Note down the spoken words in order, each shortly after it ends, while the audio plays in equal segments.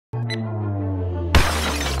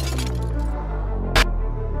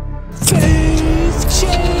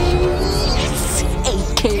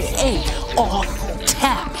off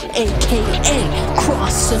tap, aka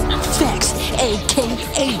cross effects,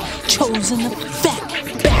 aka chosen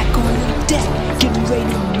effect. Back on the deck, getting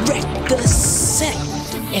ready to wreck the set.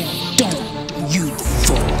 And don't you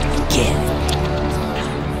forget.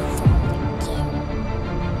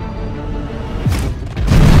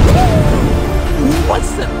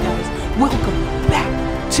 What's up, guys? Welcome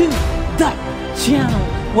back to the channel.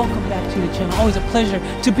 Welcome back to the channel. Always a pleasure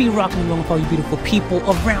to be rocking and rolling with all you beautiful people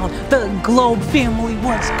around the globe. Family,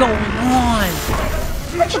 what's going on?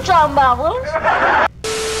 What you talking about, Willis?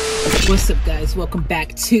 What's up, guys? Welcome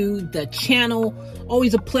back to the channel.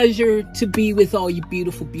 Always a pleasure to be with all you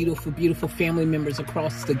beautiful, beautiful, beautiful family members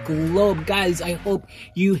across the globe. Guys, I hope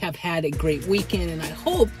you have had a great weekend, and I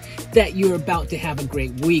hope that you're about to have a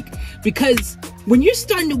great week. Because when you're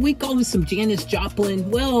starting the week off with some JANIS Joplin,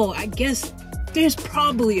 well, I guess there's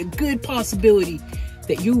probably a good possibility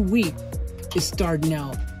that your week is starting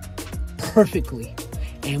out perfectly.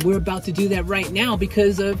 And we're about to do that right now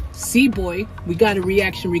because of C-Boy. We got a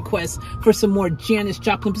reaction request for some more JANIS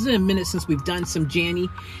Joplin. It's been a minute since we've done some Jani.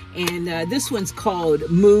 And this one's called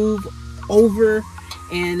Move Over.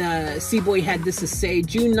 And C-Boy had this to say.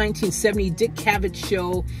 June 1970, Dick Cavett's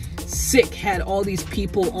show. Sick had all these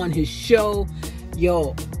people on his show.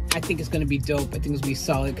 Yo, I think it's going to be dope. I think it's going to be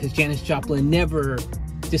solid because JANIS Joplin never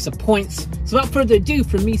disappoints. So without further ado,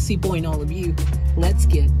 from me, C-Boy, and all of you, let's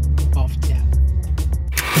get off tap.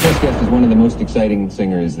 First guest is one of the most exciting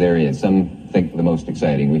singers there is. Some think the most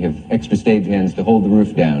exciting. We have extra stagehands to hold the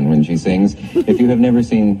roof down when she sings. If you have never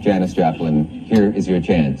seen JANIS Joplin, here is your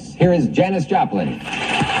chance. Here is JANIS Joplin.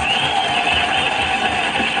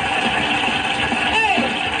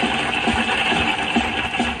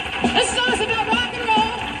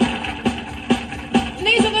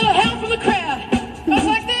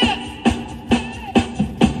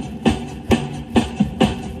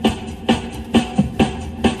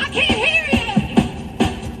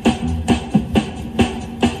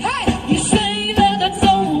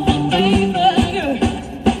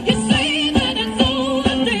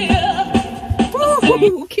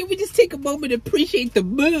 Moment to appreciate the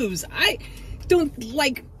moves. I don't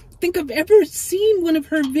think I've ever seen one of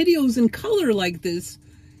her videos in color like this.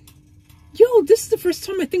 Yo, this is the first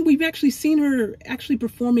time I think we've actually seen her actually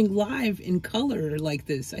performing live in color like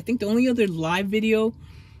this. I think the only other live video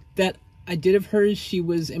that I did of hers, she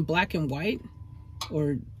was in black and white.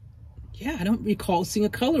 Or yeah, I don't recall seeing a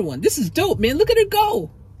color one. This is dope, man. Look at her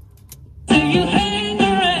go. Do you hang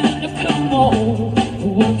around and come on?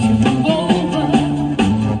 Won't you move over?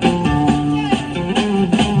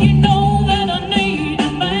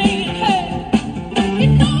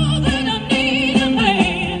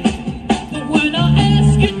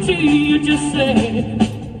 Just say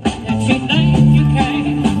that you think you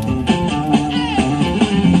can.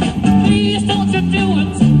 Please don't you do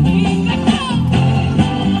it to me.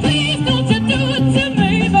 Please don't you do it to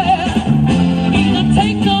me, baby. Either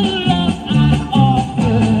take the love I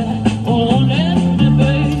offer or let me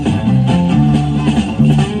be.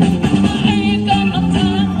 I ain't got no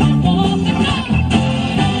time for walking out.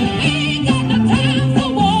 Ain't got no time for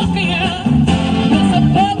walking out. What's a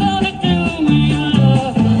brother to do with your love?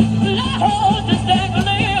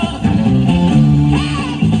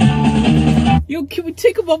 Yo, can we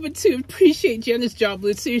take a moment to appreciate JANIS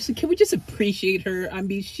Joplin? Seriously, can we just appreciate her? I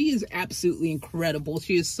mean, she is absolutely incredible.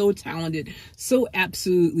 She is so talented, so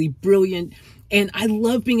absolutely brilliant. And I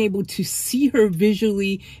love being able to see her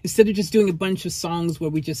visually instead of just doing a bunch of songs where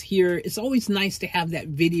we just hear. It's always nice to have that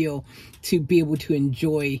video to be able to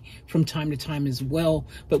enjoy from time to time as well.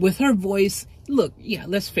 But with her voice, look, yeah,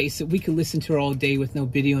 let's face it, we could listen to her all day with no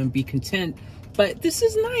video and be content. But this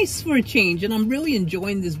is nice for a change, and I'm really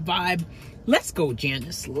enjoying this vibe. Let's go,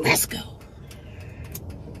 JANIS. Let's go.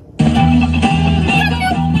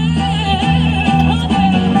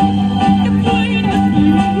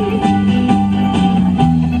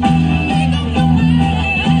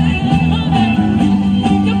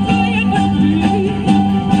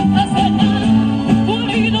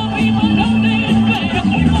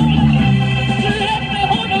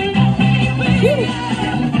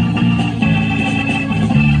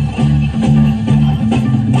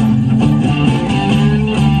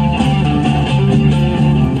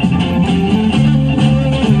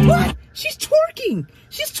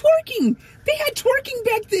 They had twerking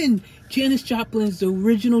back then. JANIS Joplin's the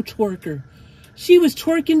original twerker. She was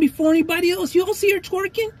twerking before anybody else. You all see her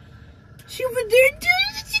twerking? She over there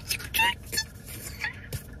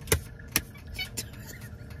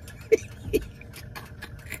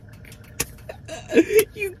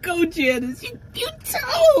You go, JANIS. You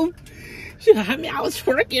tell. I mean, I was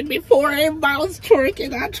twerking before everybody was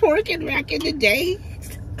twerking. I twerking back in the day.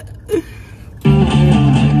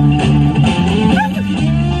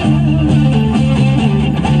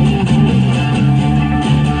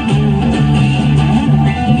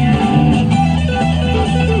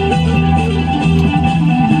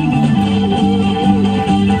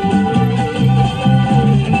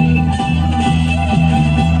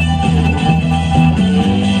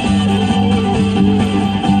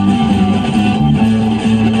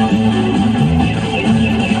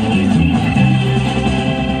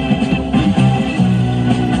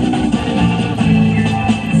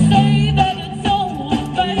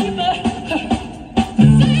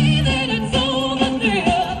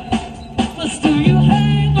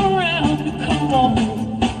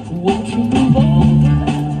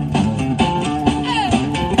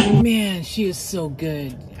 So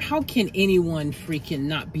good. How can anyone freaking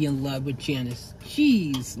not be in love with Janis?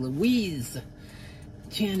 Jeez Louise.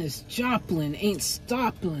 Janis Joplin ain't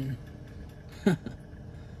stopping.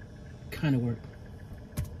 Kind of work.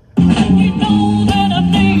 You know that I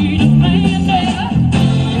need a man there.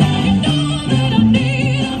 You know that I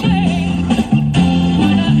need a man.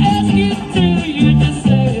 When I ask you to, you just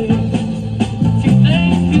say you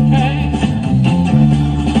think you can.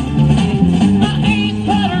 I ain't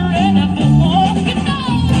quite ready for walking on.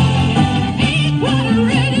 Ain't quite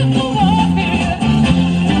ready for walking.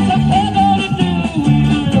 Just a better to do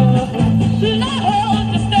with love. Lord,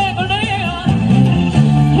 just stable there.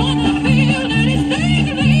 When I feel that it's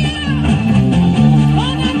taking me.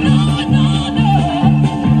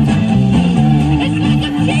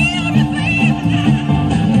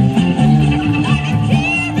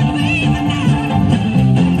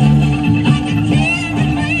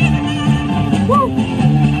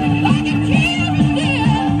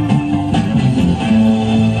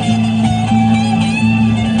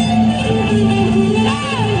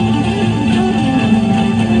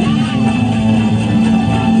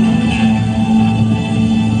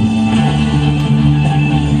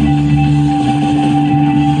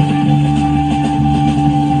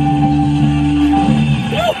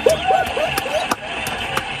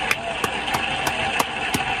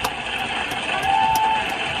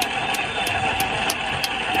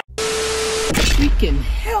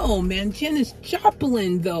 Hell, man, Janis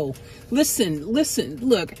Joplin, though. Listen,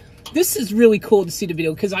 look, this is really cool to see the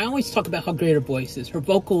video because I always talk about how great her voice is. Her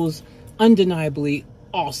vocals, undeniably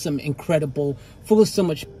awesome, incredible, full of so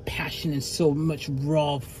much passion and so much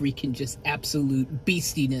raw, freaking just absolute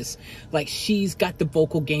beastiness. Like, she's got the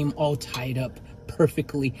vocal game all tied up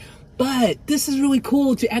perfectly. But this is really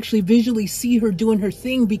cool to actually visually see her doing her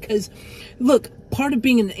thing because, look, part of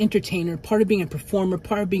being an entertainer, part of being a performer,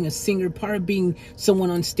 part of being a singer, part of being someone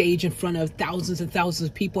on stage in front of thousands and thousands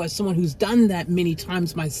of people, as someone who's done that many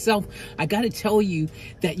times myself, I got to tell you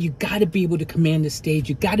that you got to be able to command the stage.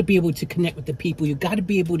 You got to be able to connect with the people. You got to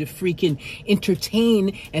be able to freaking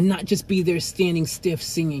entertain and not just be there standing stiff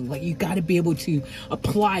singing. Like, you got to be able to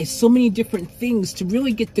apply so many different things to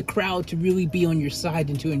really get the crowd to really be on your side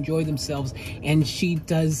and to enjoy themselves. And she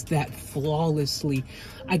does that flawlessly.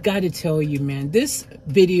 I gotta tell you, man, this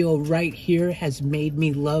video right here has made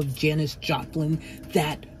me love Janis Joplin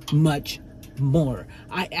that much more.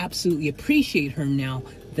 I absolutely appreciate her now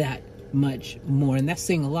that much more. And that's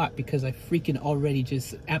saying a lot because I freaking already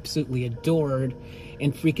just absolutely adored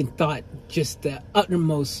and freaking thought just the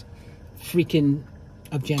uttermost freaking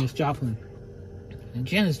of Janis Joplin. And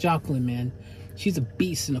Janis Joplin, man, she's a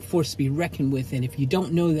beast and a force to be reckoned with. And if you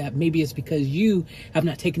don't know that, maybe it's because you have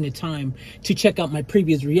not taken the time to check out my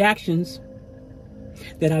previous reactions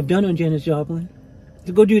that I've done on Janis Joplin.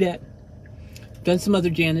 So go do that. Done some other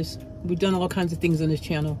Janis. We've done all kinds of things on this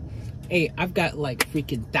channel. Hey, I've got like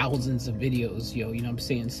freaking thousands of videos, yo, you know what I'm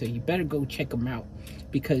saying? So you better go check them out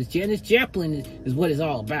because Janis Joplin is what it's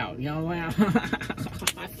all about, you know?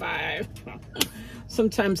 High five.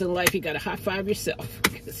 Sometimes in life you gotta high five yourself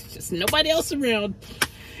because there's just nobody else around,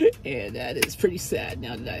 and that is pretty sad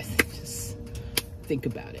now that I just think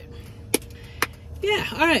about it. Yeah,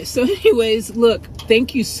 all right, so anyways, look,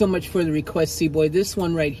 thank you so much for the request, C-Boy. This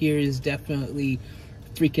one right here is definitely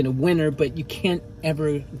freaking a winner, but you can't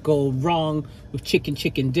ever go wrong with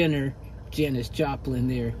Chicken Dinner. Janis Joplin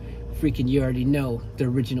there, freaking, you already know, the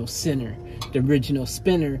original sinner, the original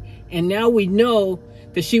spinner. And now we know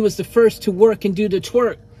that she was the first to work and do the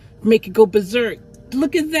twerk, make it go berserk.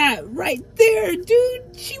 Look at that right there,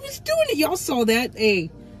 dude. She was doing it. Y'all saw that.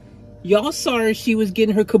 Hey, y'all saw her. She was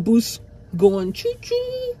getting her caboose going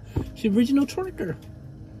choo-choo. She's the original twerker.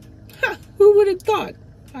 Ha, who would have thought?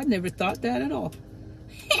 I never thought that at all.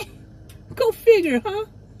 Go figure, huh?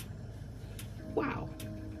 Wow.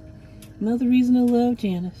 Another reason to love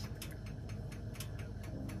Janice.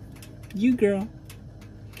 You girl.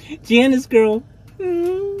 Janice girl.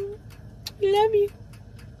 Love you.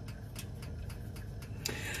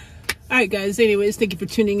 Alright guys, anyways, thank you for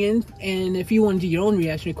tuning in. And if you want to do your own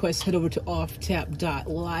reaction requests, head over to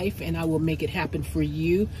offtap.life and I will make it happen for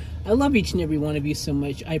you. I love each and every one of you so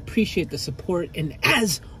much. I appreciate the support. And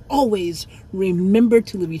as always, remember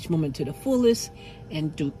to live each moment to the fullest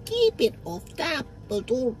and to keep it off top.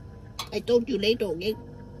 I told you later, okay?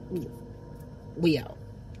 We out.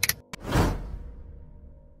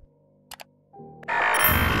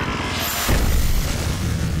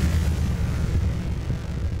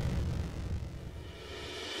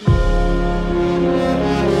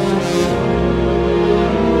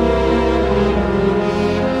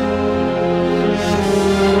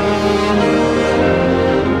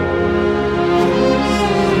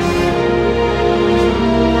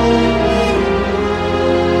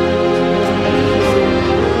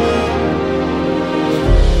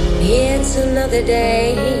 Another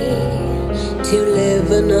day to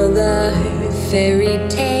live another fairy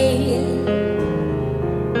tale.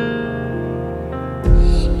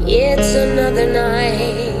 It's another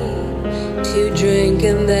night to drink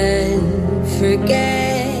and then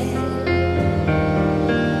forget.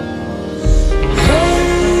 Oh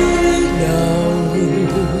no,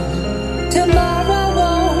 tomorrow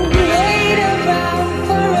won't wait around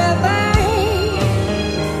forever.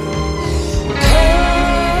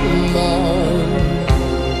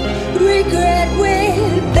 Regret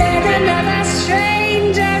with another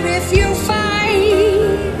stranger if you find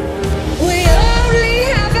we only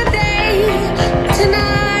have a day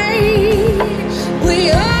tonight. We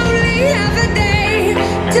only have a day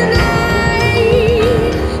tonight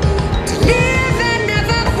to live and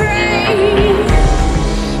never pray,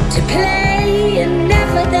 to play and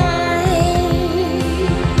never die.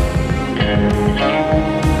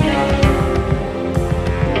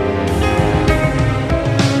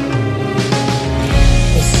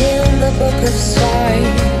 Book of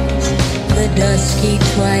stars, the dusky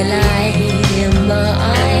twilight in my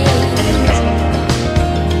eyes,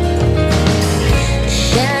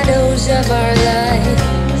 shadows of our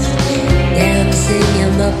lives dancing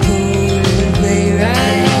in the pool